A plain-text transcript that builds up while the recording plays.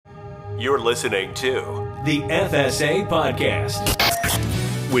You're listening to the FSA Podcast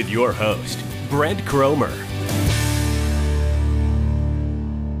with your host, Brent Cromer.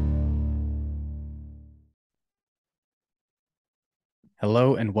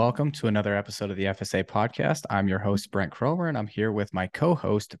 Hello and welcome to another episode of the FSA Podcast. I'm your host, Brent Cromer, and I'm here with my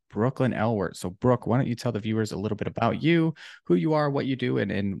co-host, Brooklyn Elwert. So, Brooke, why don't you tell the viewers a little bit about you, who you are, what you do,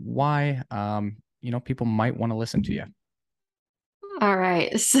 and why people might want to listen to you. All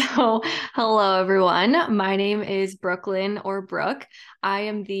right. So, hello, everyone. My name is Brooklyn or Brooke. I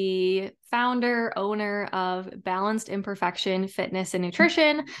am the founder, owner of Balanced Imperfection Fitness and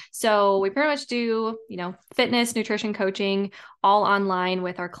Nutrition. So we pretty much do, fitness, nutrition coaching, all online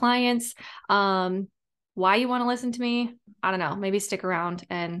with our clients. Why you want to listen to me? I don't know. Maybe stick around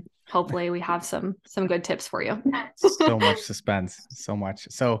and hopefully we have some good tips for you. So much suspense, so much.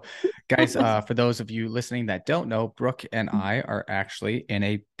 So guys, for those of you listening that don't know, Brooke and I are actually in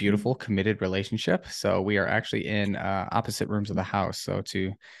a beautiful committed relationship. So we are actually in opposite rooms of the house. So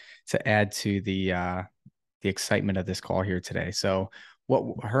to add to the excitement of this call here today. So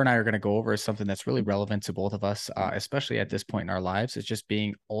what her and I are going to go over is something that's really relevant to both of us, especially at this point in our lives. It's just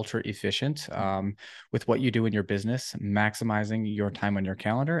being ultra efficient with what you do in your business, maximizing your time on your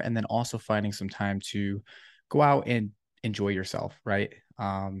calendar, and then also finding some time to go out and enjoy yourself, right?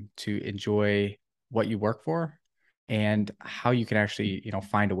 To enjoy what you work for and how you can actually,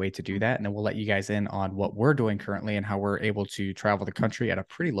 find a way to do that. And then we'll let you guys in on what we're doing currently and how we're able to travel the country at a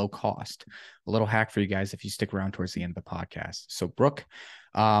pretty low cost. A little hack for you guys if you stick around towards the end of the podcast. So, Brooke,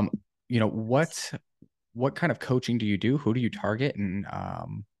 what kind of coaching do you do? Who do you target? And,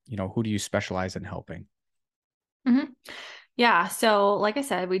 who do you specialize in helping? Mm-hmm. Yeah. So like I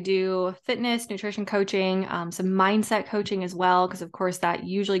said, we do fitness, nutrition coaching, some mindset coaching as well, because of course that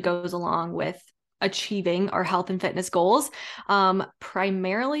usually goes along with achieving our health and fitness goals.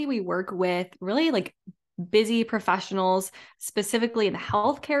 Primarily, we work with really like busy professionals, specifically in the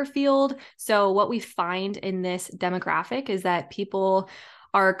healthcare field. So what we find in this demographic is that people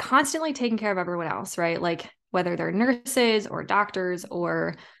are constantly taking care of everyone else, right? Like whether they're nurses or doctors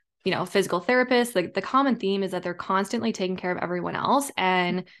or physical therapists, like the common theme is that they're constantly taking care of everyone else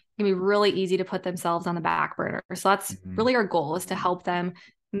and it can be really easy to put themselves on the back burner. So that's really our goal, is to help them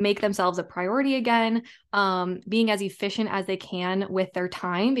make themselves a priority again, being as efficient as they can with their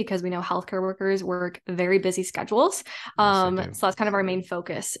time, because we know healthcare workers work very busy schedules. So that's kind of our main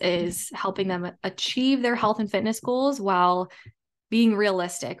focus, is helping them achieve their health and fitness goals while being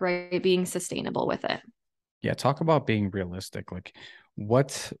realistic, right? Being sustainable with it. Yeah. Talk about being realistic. Like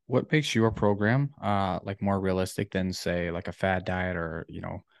what makes your program like more realistic than say like a fad diet or,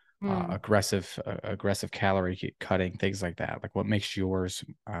 aggressive calorie cutting, things like that? Like what makes yours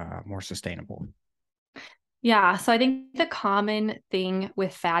more sustainable? Yeah. So I think the common thing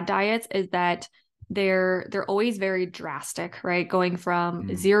with fad diets is that they're always very drastic, right? Going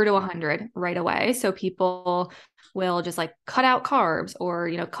from 0 to 100 right away. So people will just like cut out carbs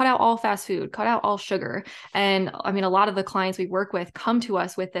or, cut out all fast food, cut out all sugar. And I mean, a lot of the clients we work with come to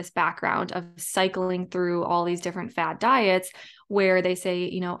us with this background of cycling through all these different fad diets where they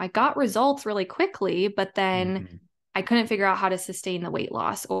say, I got results really quickly, but then I couldn't figure out how to sustain the weight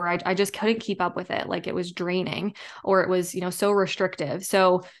loss, or I just couldn't keep up with it. Like it was draining, or it was, so restrictive.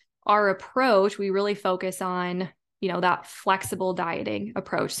 So our approach, we really focus on, that flexible dieting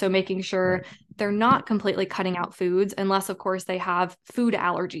approach. So making sure they're not completely cutting out foods, unless of course they have food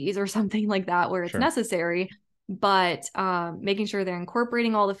allergies or something like that, where it's necessary, but making sure they're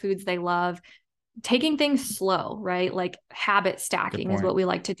incorporating all the foods they love, taking things slow, right? Like habit stacking is what we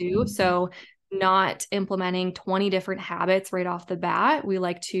like to do. So not implementing 20 different habits right off the bat. We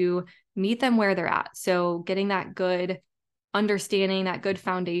like to meet them where they're at. So getting that good understanding, that good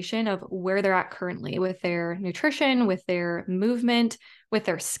foundation of where they're at currently with their nutrition, with their movement, with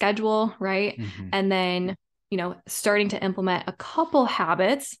their schedule, right? And then, starting to implement a couple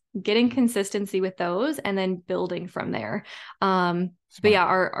habits, getting consistency with those, and then building from there. But yeah,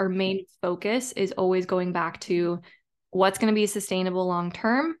 our main focus is always going back to what's going to be sustainable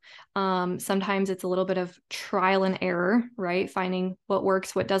long-term. Sometimes it's a little bit of trial and error, right? Finding what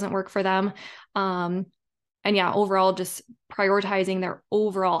works, what doesn't work for them. And yeah, overall, just prioritizing their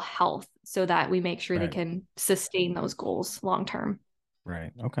overall health so that we make sure they can sustain those goals long term.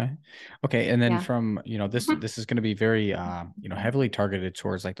 Right. Okay. And then from, this is going to be very, heavily targeted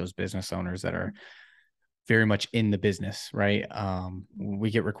towards like those business owners that are very much in the business, right? We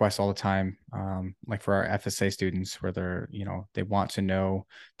get requests all the time, like for our FSA students where they're, they want to know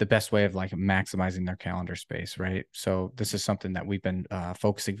the best way of like maximizing their calendar space, right? So this is something that we've been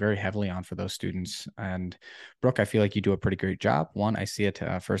focusing very heavily on for those students. And Brooke, I feel like you do a pretty great job. One, I see it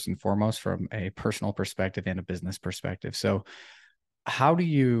first and foremost from a personal perspective and a business perspective. So how do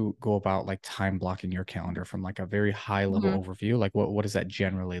you go about like time blocking your calendar from like a very high level overview? Like what does that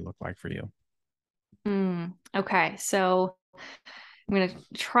generally look like for you? Okay. So I'm going to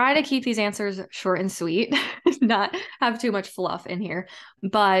try to keep these answers short and sweet, not have too much fluff in here.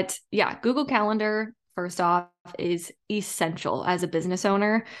 But yeah, Google Calendar, first off, is essential as a business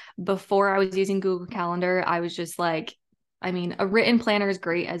owner. Before I was using Google Calendar, I was just like, I mean, a written planner is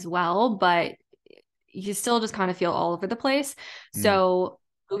great as well, but you still just kind of feel all over the place. So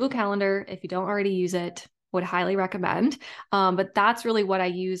Google Calendar, if you don't already use it, would highly recommend. But that's really what I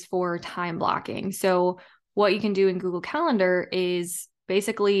use for time blocking. So what you can do in Google Calendar is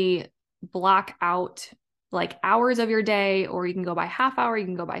basically block out like hours of your day, or you can go by half hour, you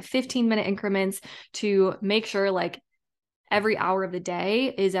can go by 15-minute increments to make sure like every hour of the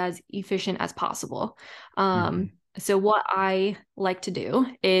day is as efficient as possible. So what I like to do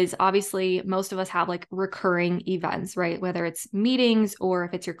is, obviously most of us have like recurring events, right? Whether it's meetings or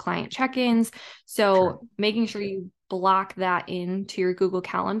if it's your client check-ins. So making sure you block that into your Google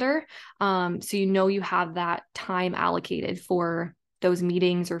Calendar. So you have that time allocated for those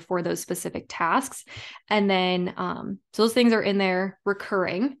meetings or for those specific tasks. And then, so those things are in there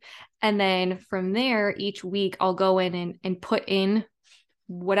recurring. And then from there, each week I'll go in and put in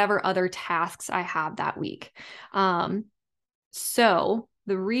whatever other tasks I have that week. So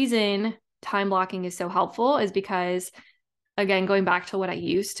the reason time blocking is so helpful is because, again, going back to what I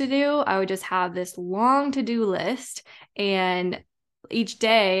used to do, I would just have this long to-do list, and each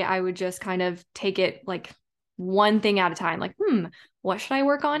day I would just kind of take it like one thing at a time, like, what should I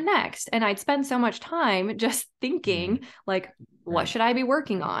work on next? And I'd spend so much time just thinking like, what should I be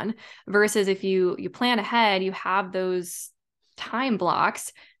working on? Versus if you plan ahead, you have those time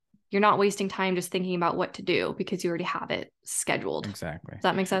blocks, you're not wasting time just thinking about what to do because you already have it scheduled. Exactly. Does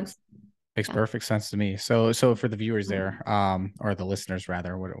that make sense? Makes perfect sense to me. So for the viewers there, or the listeners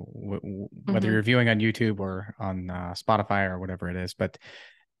rather, whether you're viewing on YouTube or on Spotify or whatever it is, but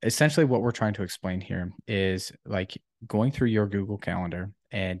essentially what we're trying to explain here is like going through your Google Calendar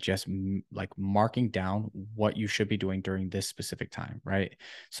and just like marking down what you should be doing during this specific time, right?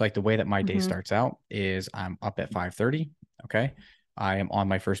 So like the way that my day starts out is I'm up at 5:30. Okay. I am on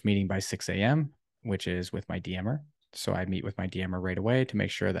my first meeting by 6 a.m., which is with my DMer. So I meet with my DMer right away to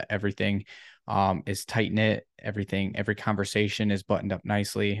make sure that everything is tight knit, every conversation is buttoned up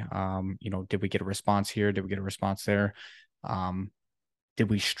nicely. Did we get a response here? Did we get a response there? Did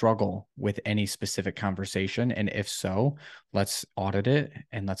we struggle with any specific conversation? And if so, let's audit it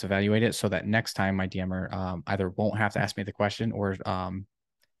and let's evaluate it so that next time my DMer either won't have to ask me the question or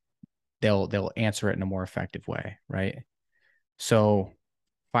they'll answer it in a more effective way, right? So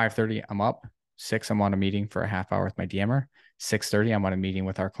 5:30, I'm up. 6, I'm on a meeting for a half hour with my DMer. 6:30, I'm on a meeting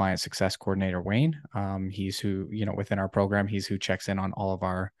with our client success coordinator, Wayne. He's who, within our program, he's who checks in on all of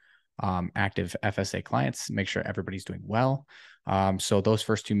our active FSA clients, make sure everybody's doing well. So those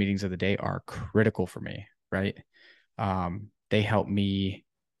first 2 meetings of the day are critical for me, right? They help me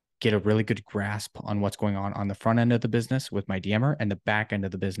get a really good grasp on what's going on the front end of the business with my DMer and the back end of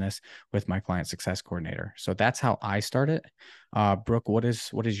the business with my client success coordinator. So that's how I start it. Brooke, what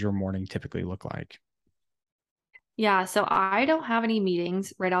does your morning typically look like? Yeah, so I don't have any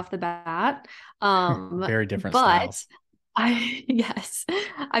meetings right off the bat. Very different but styles. Yes,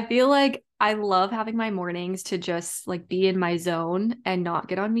 I feel like I love having my mornings to just like be in my zone and not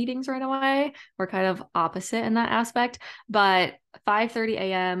get on meetings right away. We're kind of opposite in that aspect, but 5:30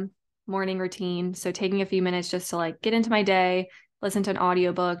 a.m. morning routine. So taking a few minutes just to like get into my day, listen to an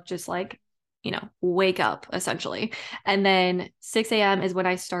audiobook, just like, wake up essentially. And then 6 a.m. is when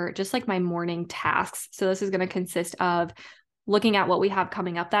I start just like my morning tasks. So this is going to consist of looking at what we have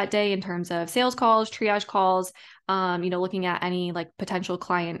coming up that day in terms of sales calls, triage calls, looking at any like potential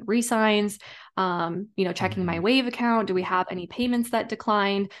client resigns, checking my Wave account. Do we have any payments that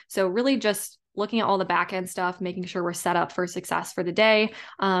declined? So really just looking at all the back end stuff, making sure we're set up for success for the day,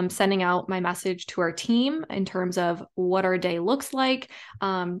 sending out my message to our team in terms of what our day looks like,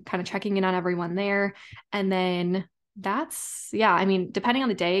 kind of checking in on everyone there. And then depending on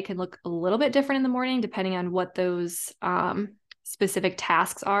the day, it can look a little bit different in the morning, depending on what those specific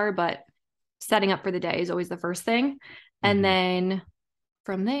tasks are, but setting up for the day is always the first thing. And then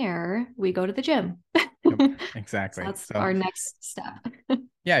from there, we go to the gym. Yep, exactly. So that's our next step.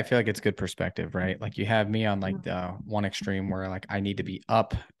 Yeah, I feel like it's good perspective, right? Like you have me on like the one extreme where like I need to be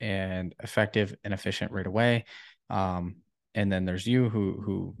up and effective and efficient right away. Um, and then there's you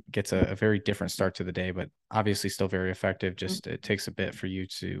who gets a very different start to the day, but obviously still very effective. Just it takes a bit for you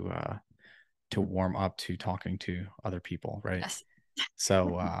to warm up to talking to other people, right? Yes.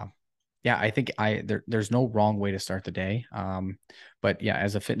 So yeah, I think there's no wrong way to start the day. But yeah,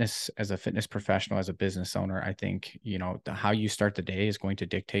 as a fitness professional, as a business owner, I think, how you start the day is going to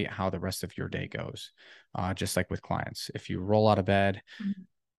dictate how the rest of your day goes. Just like with clients, if you roll out of bed, Mhm.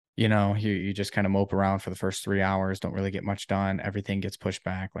 you just kind of mope around for the first 3 hours, don't really get much done. Everything gets pushed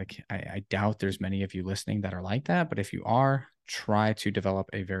back. Like I doubt there's many of you listening that are like that, but if you are, try to develop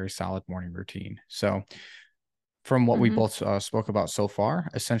a very solid morning routine. So from what we Mhm. both spoke about so far,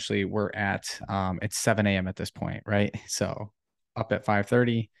 essentially we're at it's 7 a.m. at this point, right? So up at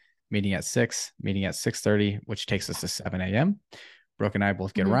 5:30, meeting at 6, meeting at 6:30, which takes us to 7 a.m. Brooke and I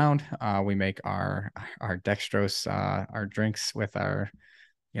both get Mhm. around. We make our dextrose, our drinks with our,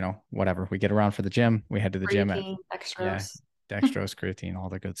 whatever. We get around for the gym. We head to the gym at, Creatine, yeah, dextrose. dextrose, creatine, all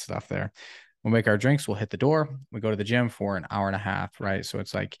the good stuff there. We'll make our drinks. We'll hit the door. We go to the gym for an hour and a half, right? So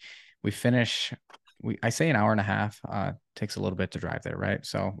it's like we finish. I say an hour and a half. Takes a little bit to drive there, right?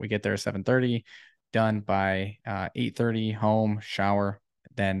 So we get there at 7:30, done by 8:30. Home, shower.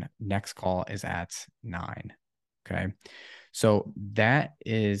 Then next call is at 9. Okay. So that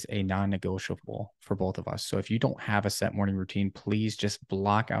is a non-negotiable for both of us. So if you don't have a set morning routine, please just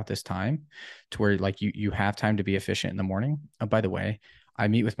block out this time to where like you have time to be efficient in the morning. By the way, I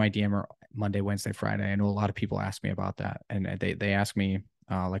meet with my DMer Monday, Wednesday, Friday. I know a lot of people ask me about that, and they ask me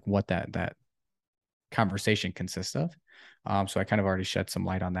like what that conversation consists of. So I kind of already shed some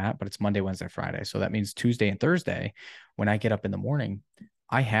light on that, but it's Monday, Wednesday, Friday. So that means Tuesday and Thursday, when I get up in the morning,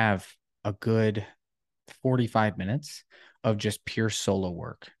 I have a good 45 minutes of just pure solo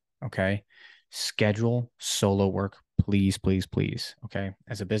work. Okay. Schedule solo work, please, please, please. Okay.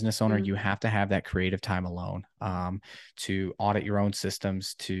 As a business owner, you Mhm. have to have that creative time alone to audit your own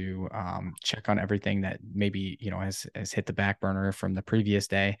systems, to check on everything that maybe, has hit the back burner from the previous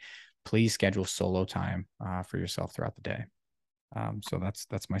day. Please schedule solo time for yourself throughout the day. So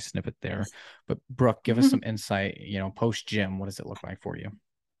that's my snippet there. Yes. But Brooke, give us some insight, post gym, what does it look like for you?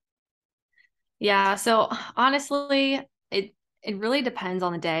 Yeah, so honestly, it really depends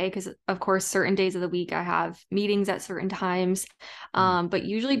on the day because of course certain days of the week I have meetings at certain times. Mm. But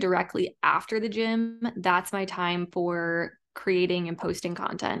usually directly after the gym, that's my time for creating and posting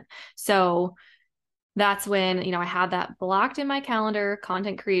content. So that's when, I have that blocked in my calendar,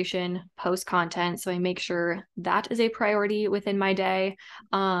 content creation, post content. So I make sure that is a priority within my day.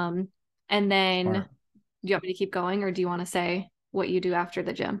 And then Smart. do you want me to keep going or do you want to say what you do after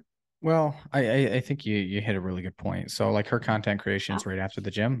the gym? Well, I think you hit a really good point. So like her content Yeah. creation's right after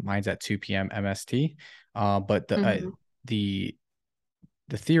the gym. Mine's at 2 p.m. MST. But Mhm. the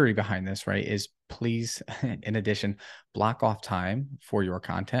the theory behind this, right, is please, in addition, block off time for your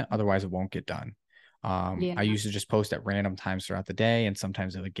content. Otherwise, it won't get done. Yeah. I used to just post at random times throughout the day, and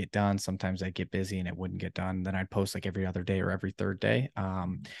sometimes it would get done. Sometimes I'd get busy and it wouldn't get done. Then I'd post like every other day or every third day.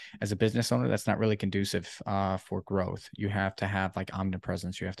 As a business owner, that's not really conducive for growth. You have to have like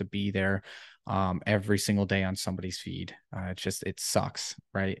omnipresence. You have to be there every single day on somebody's feed. It sucks,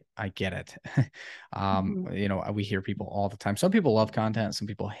 right? I get it. Mhm. We hear people all the time. Some people love content, some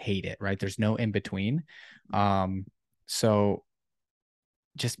people hate it, right? There's no in between. So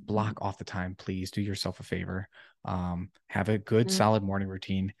just block off the time, please. Do yourself a favor. Have a good, Mhm. solid morning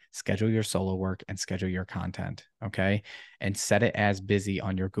routine, schedule your solo work and schedule your content. Okay. And set it as busy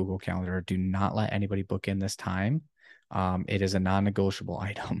on your Google Calendar. Do not let anybody book in this time. It is a non negotiable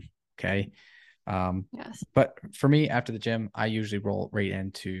item. Okay. Yes. But for me, after the gym, I usually roll right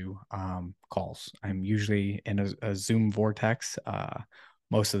into calls. I'm usually in a Zoom vortex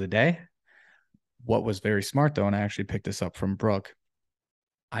most of the day. What was very smart though, and I actually picked this up from Brooke,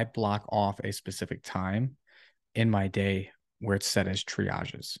 I block off a specific time in my day where it's set as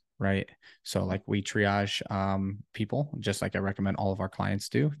triages, right? So like we triage people, just like I recommend all of our clients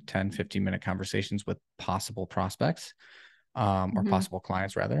do, 10, 15-minute conversations with possible prospects or Mhm. possible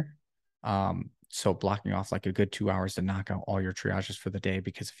clients rather. So blocking off like a good 2 hours to knock out all your triages for the day,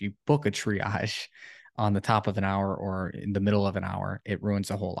 because if you book a triage on the top of an hour or in the middle of an hour, it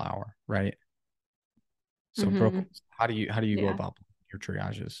ruins a whole hour, right? So Brooke, Mhm. how do you go Yeah. about your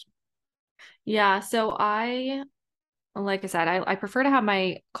triages? Yeah. So like I said, I prefer to have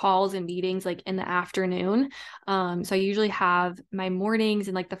my calls and meetings like in the afternoon. So I usually have my mornings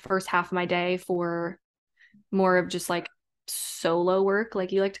and like the first half of my day for more of just like solo work,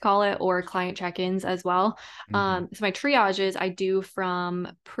 like you like to call it, or client check-ins as well. So my triages I do from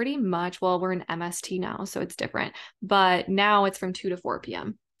pretty much, well, we're in MST now, so it's different, but now it's from 2 to 4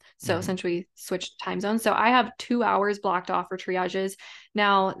 p.m. So since we switched time zones, so I have 2 hours blocked off for triages.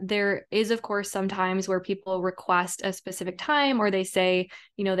 Now, there is, of course, sometimes where people request a specific time, or they say,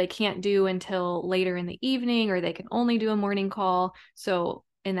 they can't do until later in the evening, or they can only do a morning call. So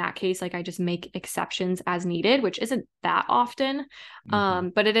in that case, like I just make exceptions as needed, which isn't that often.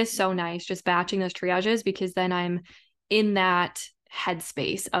 But it is so nice just batching those triages, because then I'm in that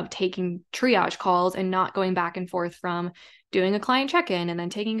headspace of taking triage calls and not going back and forth from doing a client check-in and then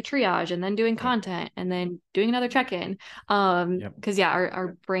taking a triage and then doing content and then doing another check-in. Because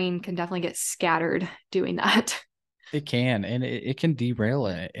our brain can definitely get scattered doing that. It can, and it can derail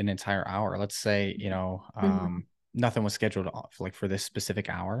an entire hour. Let's say, nothing was scheduled for this specific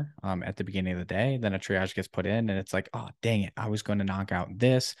hour at the beginning of the day. Then a triage gets put in and it's like, oh, dang it, I was going to knock out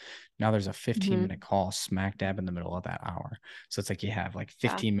this. Now there's a 15-minute call smack dab in the middle of that hour. So it's like you have like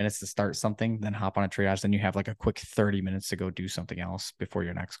 15 minutes to start something, then hop on a triage. Then you have like a quick 30 minutes to go do something else before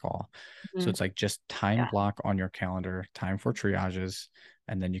your next call. So it's like just time block on your calendar, time for triages,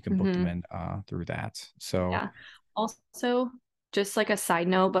 and then you can book them in through that. So also, just like a side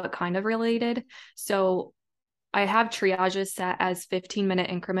note, but kind of related. So I have triages set as 15-minute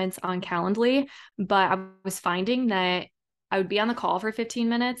increments on Calendly, but I was finding that I would be on the call for 15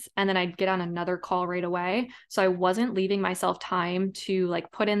 minutes and then I'd get on another call right away. So I wasn't leaving myself time to like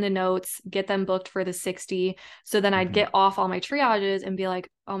put in the notes, get them booked for the 60. So then I'd get off all my triages and be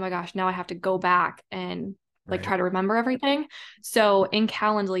like, oh my gosh, now I have to go back and like try to remember everything. So in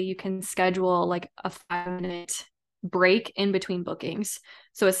Calendly, you can schedule like a 5-minute break in between bookings.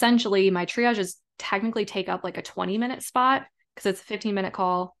 So essentially my triages technically take up like a 20-minute spot because it's a 15-minute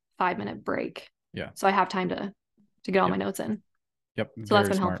call, 5-minute break. So I have time to get all my notes in. So that's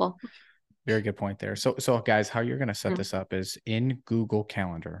been helpful. Very good point there. So guys, how you're going to set this up is in Google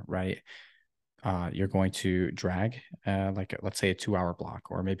Calendar, right? You're going to drag let's say a 2-hour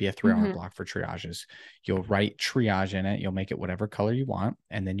block or maybe a 3-hour block for triages. You'll write triage in it. You'll make it whatever color you want,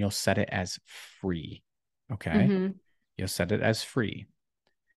 and then you'll set it as free. Okay. You'll set it as free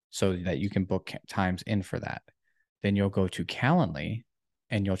so that you can book times in for that. Then you'll go to Calendly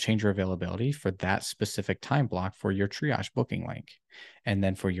and you'll change your availability for that specific time block for your triage booking link. And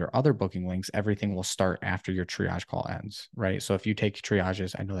then for your other booking links, everything will start after your triage call ends, right? So if you take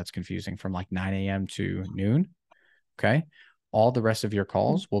triages, I know that's confusing, from like 9 a.m. to noon, okay? All the rest of your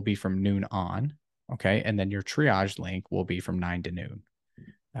calls will be from noon on, okay? And then your triage link will be from 9 to noon.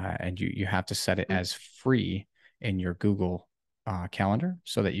 And you have to set it as free in your Google calendar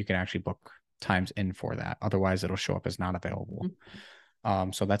so that you can actually book times in for that. Otherwise, it'll show up as not available.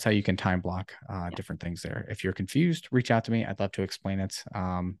 So that's how you can time block different things there. If you're confused, reach out to me. I'd love to explain it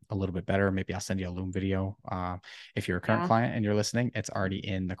a little bit better. Maybe I'll send you a Loom video. If you're a current client and you're listening, it's already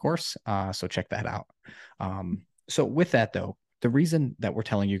in the course. So check that out. So with that though, the reason that we're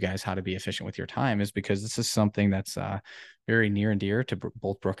telling you guys how to be efficient with your time is because this is something that's very near and dear to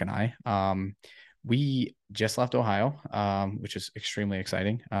both Brooke and I. We just left Ohio, which is extremely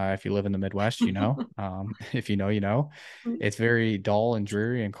exciting. If you live in the Midwest, you know, if you know, you know, it's very dull and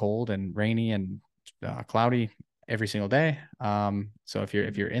dreary and cold and rainy and cloudy every single day. So if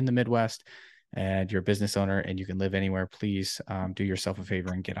you're in the Midwest and you're a business owner and you can live anywhere, please do yourself a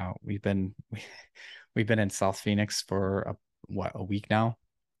favor and get out. We've been in South Phoenix for a week now.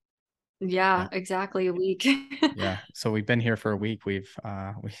 Yeah, exactly. A week. Yeah. So we've been here for a week. We've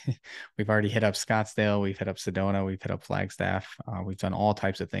already hit up Scottsdale. We've hit up Sedona. We've hit up Flagstaff. We've done all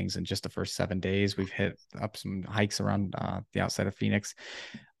types of things in just the first 7 days. We've hit up some hikes around the outside of Phoenix.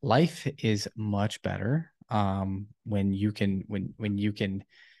 Life is much better when you can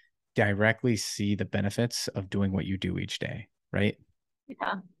directly see the benefits of doing what you do each day, right?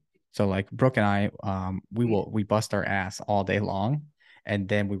 Yeah. So like Brooke and I, we bust our ass all day long. And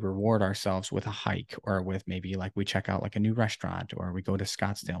then we reward ourselves with a hike, or with maybe like we check out like a new restaurant, or we go to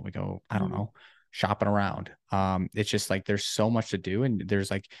Scottsdale, we go, I don't know, shopping around. It's just like, there's so much to do. And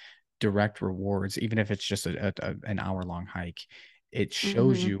there's like direct rewards, even if it's just an hour-long hike. It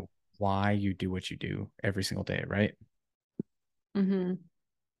shows you why you do what you do every single day. Right.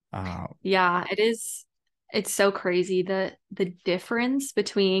 Yeah, it is. It's so crazy the difference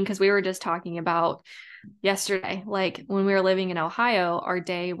between, because we were just talking about yesterday, like when we were living in Ohio, our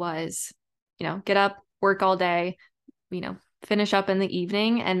day was, get up, work all day, finish up in the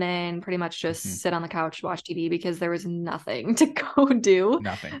evening, and then pretty much just sit on the couch, watch TV, because there was nothing to go do.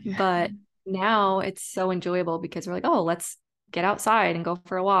 Nothing. But now it's so enjoyable because we're like, oh, let's get outside and go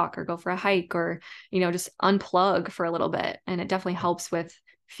for a walk or go for a hike, or, just unplug for a little bit. And it definitely helps with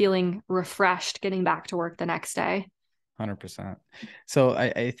feeling refreshed, getting back to work the next day. 100%. So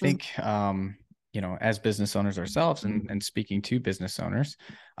I think, as business owners ourselves and speaking to business owners,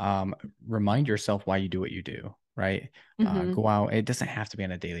 remind yourself why you do what you do, right? Go out. It doesn't have to be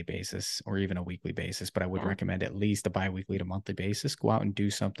on a daily basis or even a weekly basis, but I would recommend at least a bi-weekly to monthly basis. Go out and do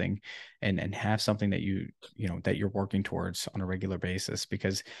something and have something that that you're working towards on a regular basis.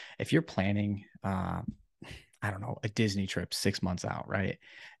 Because if you're planning, I don't know, a Disney trip 6 months out, right?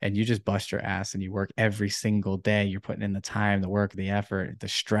 And you just bust your ass and you work every single day. You're putting in the time, the work, the effort, the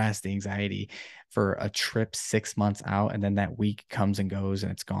stress, the anxiety for a trip 6 months out. And then that week comes and goes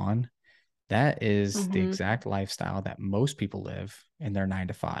and it's gone. That is the exact lifestyle that most people live in their 9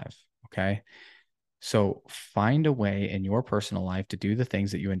 to 5. Okay. So find a way in your personal life to do the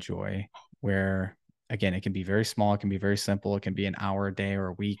things that you enjoy, where again, it can be very small. It can be very simple. It can be an hour a day or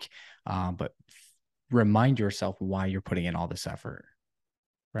a week. But remind yourself why you're putting in all this effort,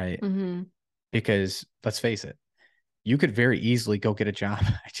 right? Because let's face it, you could very easily go get a job.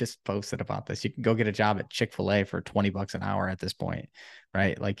 I just posted about this. You can go get a job at Chick-fil-A for $20 an hour at this point,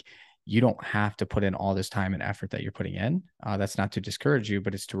 right? Like, you don't have to put in all this time and effort that you're putting in. That's not to discourage you,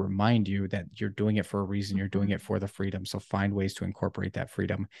 but it's to remind you that you're doing it for a reason. You're doing it for the freedom. So find ways to incorporate that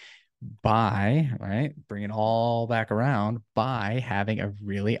freedom by, right, bring it all back around by having a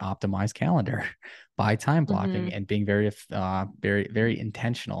really optimized calendar, by time blocking and being very, very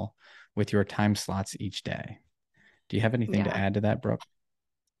intentional with your time slots each day. Do you have anything to add to that, Brooke?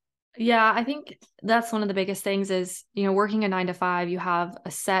 Yeah, I think that's one of the biggest things is, working a 9 to 5, you have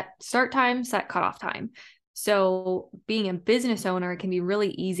a set start time, set cutoff time. So being a business owner, it can be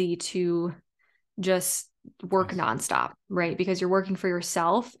really easy to just work nonstop, right? Because you're working for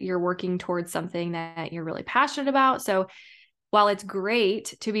yourself, you're working towards something that you're really passionate about. So while it's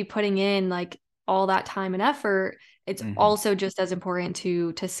great to be putting in like all that time and effort, it's also just as important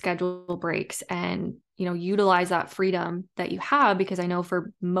to schedule breaks and, utilize that freedom that you have, because I know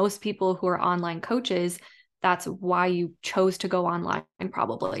for most people who are online coaches, that's why you chose to go online,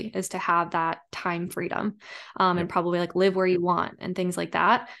 probably, is to have that time freedom, and probably like live where you want and things like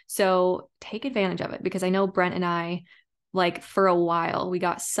that. So take advantage of it, because I know Brent and I, like, for a while, we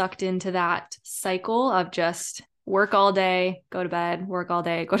got sucked into that cycle of just work all day, go to bed, work all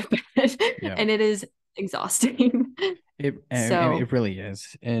day, go to bed. And it is exhausting. It really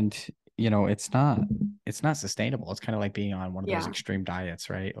is. And it's not sustainable. It's kind of like being on one of those extreme diets,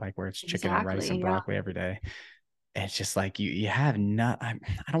 right? Like where it's chicken and rice and broccoli every day. It's just like you have not, I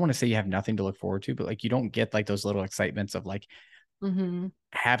don't want to say you have nothing to look forward to, but like you don't get like those little excitements of like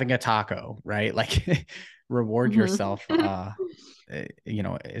having a taco, right? Like reward yourself,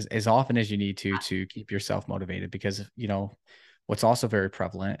 as often as you need to keep yourself motivated, because, what's also very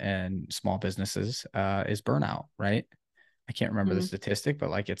prevalent in small businesses is burnout, right? I can't remember the statistic, but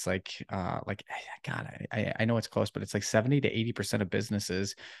like, it's like, God, I know it's close, but it's like 70 to 80% of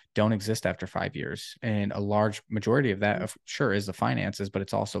businesses don't exist after 5 years. And a large majority of that, sure, is the finances, but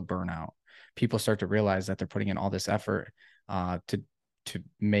it's also burnout. People start to realize that they're putting in all this effort to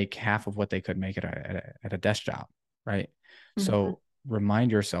make half of what they could make at a desk job, right? So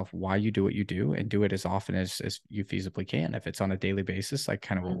remind yourself why you do what you do, and do it as often as you feasibly can. If it's on a daily basis, like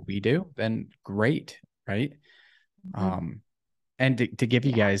kind of what we do, then great, right? And to give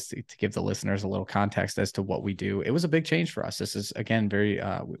you guys, to give the listeners a little context as to what we do, it was a big change for us. This is, again, very,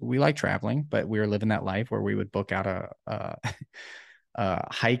 we like traveling, but we were living that life where we would book out a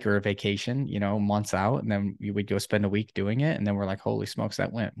hike or a vacation, months out, and then we would go spend a week doing it. And then we're like, holy smokes,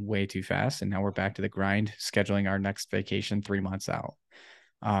 that went way too fast. And now we're back to the grind, scheduling our next vacation 3 months out.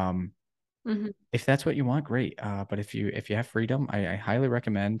 If that's what you want, great. But if you have freedom, I highly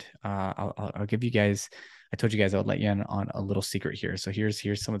recommend, I'll give you guys, I told you guys I would let you in on a little secret here. So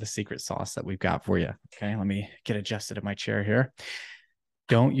here's some of the secret sauce that we've got for you. Okay. Let me get adjusted in my chair here.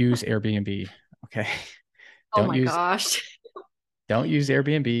 Don't use Airbnb. Okay. Don't use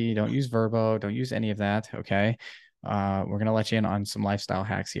Airbnb. Don't use Vrbo. Don't use any of that. Okay. We're going to let you in on some lifestyle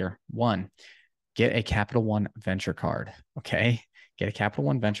hacks here. 1, get a Capital One venture card. Okay. Get a Capital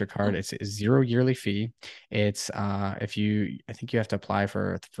One venture card. It's a 0 yearly fee. It's I think you have to apply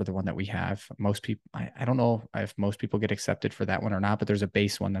for the one that we have. Most people, I don't know if most people get accepted for that one or not, but there's a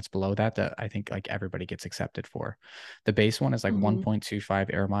base one that's below that I think like everybody gets accepted for. The base one is like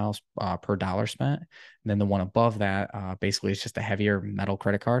 1.25 air miles per dollar spent. And then the one above that, basically it's just a heavier metal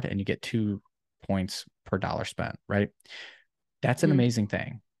credit card, and you get 2 points per dollar spent, right? That's an amazing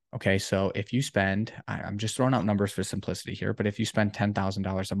thing. Okay, so if you spend, I'm just throwing out numbers for simplicity here, but if you spend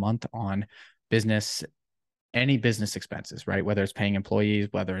 $10,000 a month on business any business expenses, right? Whether it's paying employees,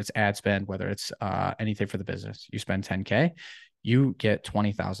 whether it's ad spend, whether it's anything for the business, you spend 10K, you get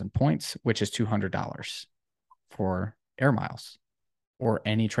 20,000 points, which is $200 for air miles or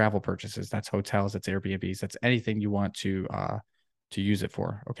any travel purchases. That's hotels, that's Airbnbs, that's anything you want to use it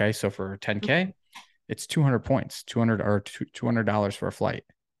for. Okay. So for 10K, it's 200 points, $200 for a flight.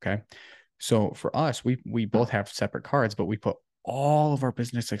 Okay. So for us, we both have separate cards, but we put all of our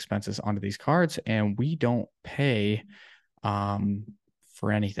business expenses onto these cards and we don't pay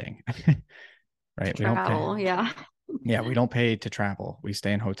for anything. Right. We don't pay. Yeah. Yeah, we don't pay to travel. We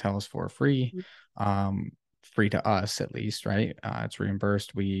stay in hotels for free. Free to us at least, right? It's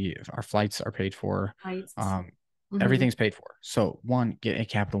reimbursed. Our flights are paid for. Flights. Everything's paid for. So one, get a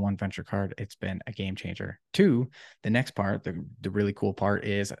Capital One Venture card. It's been a game changer. Two, the next part, the really cool part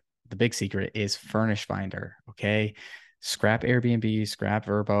is the big secret is Furnish Finder. Okay. Scrap Airbnb, scrap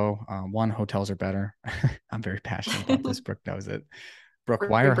Vrbo. One, hotels are better. I'm very passionate about this. Brooke knows it. Brooke,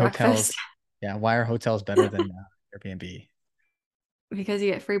 why are hotels? Yeah, why are hotels better than Airbnb? Because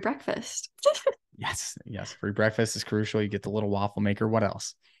you get free breakfast. Yes. Free breakfast is crucial. You get the little waffle maker. What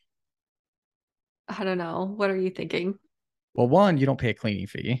else? I don't know. What are you thinking? Well, one, you don't pay a cleaning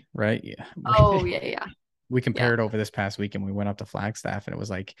fee, right? Yeah. Oh, yeah. We compared over this past week and we went up to Flagstaff and it was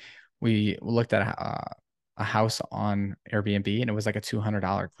like, we looked at a house on Airbnb and it was like a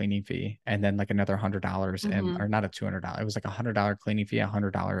 $200 cleaning fee and then like another $100 and or not a $200. It was like $100 cleaning fee,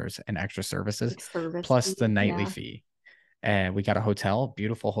 $100 and extra services plus the nightly fee. And we got a hotel,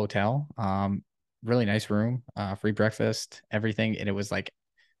 beautiful hotel, really nice room, free breakfast, everything. And it was like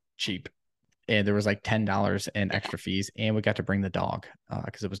cheap. And there was like $10 in extra fees. And we got to bring the dog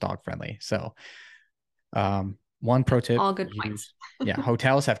because it was dog friendly. So one pro tip. All good points.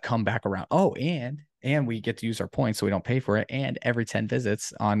 Hotels have come back around. Oh, and we get to use our points so we don't pay for it. And every 10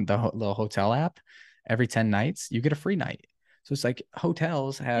 visits on the little hotel app, every 10 nights, you get a free night. So it's like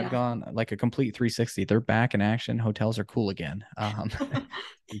hotels have gone like a complete 360. They're back in action. Hotels are cool again.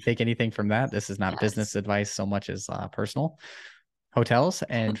 You take anything from that. This is not business advice so much as personal. Hotels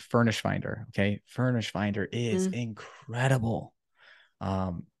and Furnish Finder. Okay. Furnish Finder is incredible.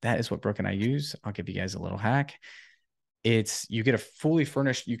 That is what Brooke and I use. I'll give you guys a little hack. You get a fully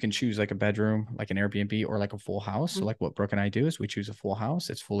furnished, you can choose like a bedroom, like an Airbnb or like a full house. So like what Brooke and I do is we choose a full house.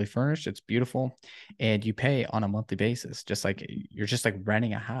 It's fully furnished. It's beautiful. And you pay on a monthly basis, just like you're just like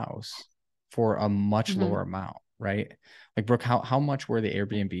renting a house for a much lower amount, right? Like Brooke, how much were the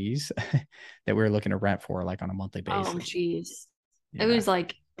Airbnbs that we were looking to rent for like on a monthly basis? Oh, geez. It was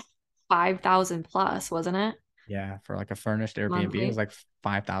like 5,000 plus, wasn't it? Yeah. For like a furnished Airbnb, monthly. It was like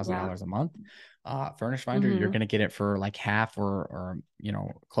 $5,000 a month. Furnish Finder, you're going to get it for like half or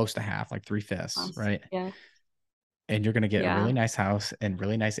close to half, like 3/5, right? Yeah. And you're going to get a really nice house in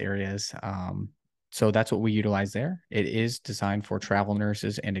really nice areas. So that's what we utilize there. It is designed for travel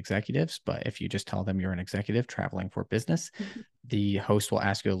nurses and executives, but if you just tell them you're an executive traveling for business, the host will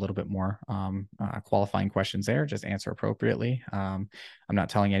ask you a little bit more qualifying questions there. Just answer appropriately. I'm not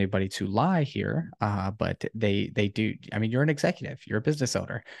telling anybody to lie here, but they do. I mean, you're an executive, you're a business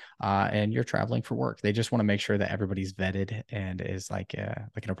owner, and you're traveling for work. They just want to make sure that everybody's vetted and is like an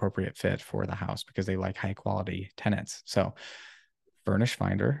appropriate fit for the house because they like high quality tenants. So Furnish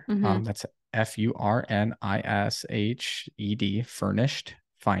Finder, that's FURNISHED,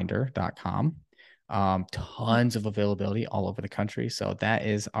 furnishedfinder.com. Tons of availability all over the country. So that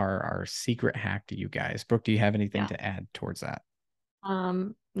is our secret hack to you guys. Brooke, do you have anything to add towards that?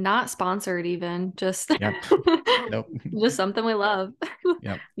 Not sponsored even, just Nope. Just something we love.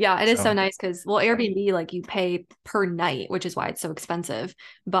 Yeah, it is so nice because Airbnb, like you pay per night, which is why it's so expensive.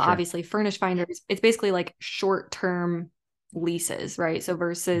 But obviously Furnish Finders, it's basically like short-term leases, right? So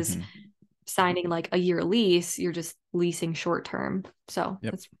versus signing like a year lease, you're just leasing short term. So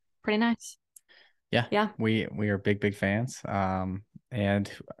it's pretty nice. Yeah. We are big fans.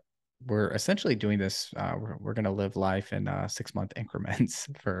 And we're essentially doing this. We're going to live life in 6-month increments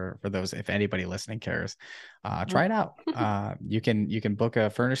for those, if anybody listening cares, try it out. You can book a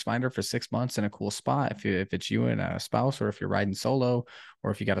Furnish Finder for 6 months in a cool spot. If it's you and a spouse, or if you're riding solo,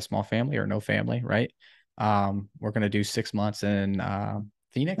 or if you got a small family or no family, right? We're going to do 6 months in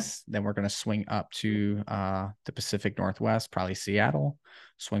Phoenix. Then we're going to swing up to the Pacific Northwest, probably Seattle,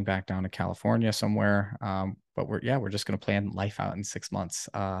 swing back down to California somewhere. But we're just going to plan life out in 6 months.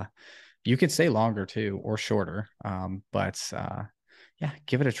 You could stay longer too, or shorter. But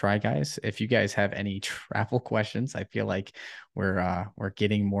give it a try, guys. If you guys have any travel questions, I feel like we're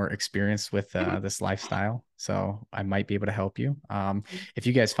getting more experience with this lifestyle, so I might be able to help you. If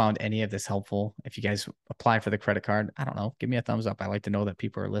you guys found any of this helpful, if you guys apply for the credit card, I don't know, give me a thumbs up. I like to know that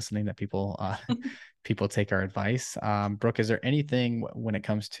people are listening, that people people take our advice. Brooke, is there anything when it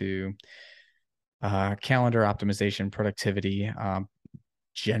comes to calendar optimization, productivity,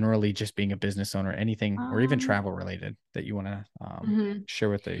 generally just being a business owner, anything, or even travel related that you want to share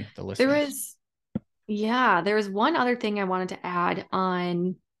with the listeners? There was one other thing I wanted to add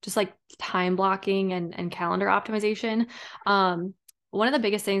on just like time blocking and calendar optimization. One of the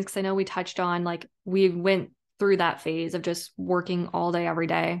biggest things, because I know we touched on, like, we went through that phase of just working all day, every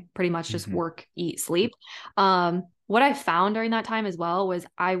day, pretty much just work, eat, sleep. What I found during that time as well was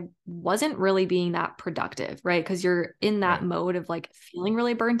I wasn't really being that productive, right? Because you're in that mode of like feeling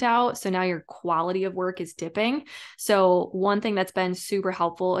really burnt out. So now your quality of work is dipping. So one thing that's been super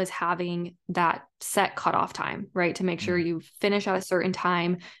helpful is having that set cutoff time, right? To make sure you finish at a certain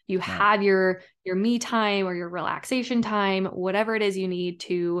time, you have your me time or your relaxation time, whatever it is you need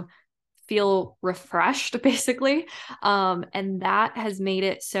to feel refreshed, basically. And that has made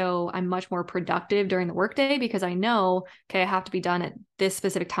it so I'm much more productive during the workday, because I know, okay, I have to be done at this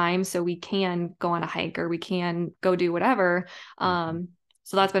specific time so we can go on a hike or we can go do whatever. So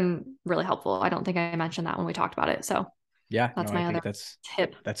that's been really helpful. I don't think I mentioned that when we talked about it. So yeah, that's my other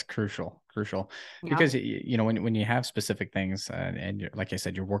tip. That's crucial because, you know, when you have specific things and like I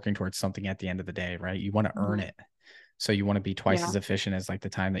said, you're working towards something at the end of the day, right? You want to earn it. So you want to be twice as efficient as like the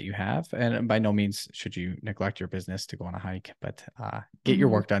time that you have. And by no means should you neglect your business to go on a hike, but get your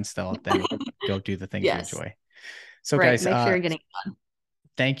work done still, then go do the things you enjoy. So guys, make sure you're getting it done.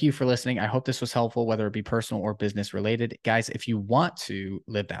 Thank you for listening. I hope this was helpful, whether it be personal or business related. Guys, if you want to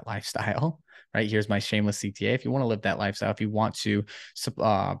live that lifestyle, right, here's my shameless CTA. If you want to live that lifestyle, if you want to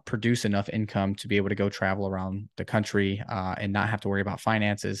produce enough income to be able to go travel around the country and not have to worry about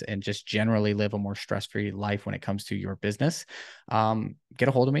finances and just generally live a more stress-free life when it comes to your business, get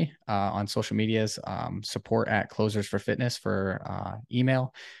a hold of me on social medias, support at Closers for Fitness for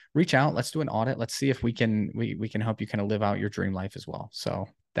email. Reach out. Let's do an audit. Let's see if we can help you kind of live out your dream life as well. So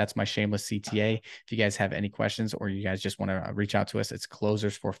that's my shameless CTA. If you guys have any questions or you guys just want to reach out to us, it's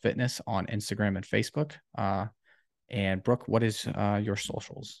Closers for Fitness on Instagram and Facebook. And Brooke, what is your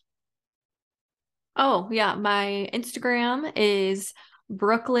socials? Oh yeah. My Instagram is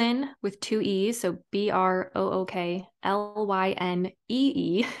Brooklyn with 2 E's. So BROOKLYNEE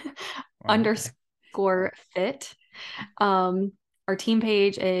 _ fit. Our team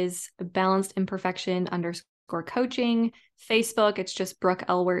page is Balanced Imperfection _ coaching. Facebook, it's just Brooke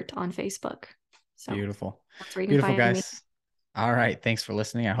Elwert on Facebook. So beautiful. That's where you beautiful, can find guys. Me. All right. Thanks for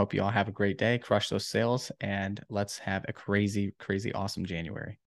listening. I hope you all have a great day. Crush those sales and let's have a crazy, crazy awesome January.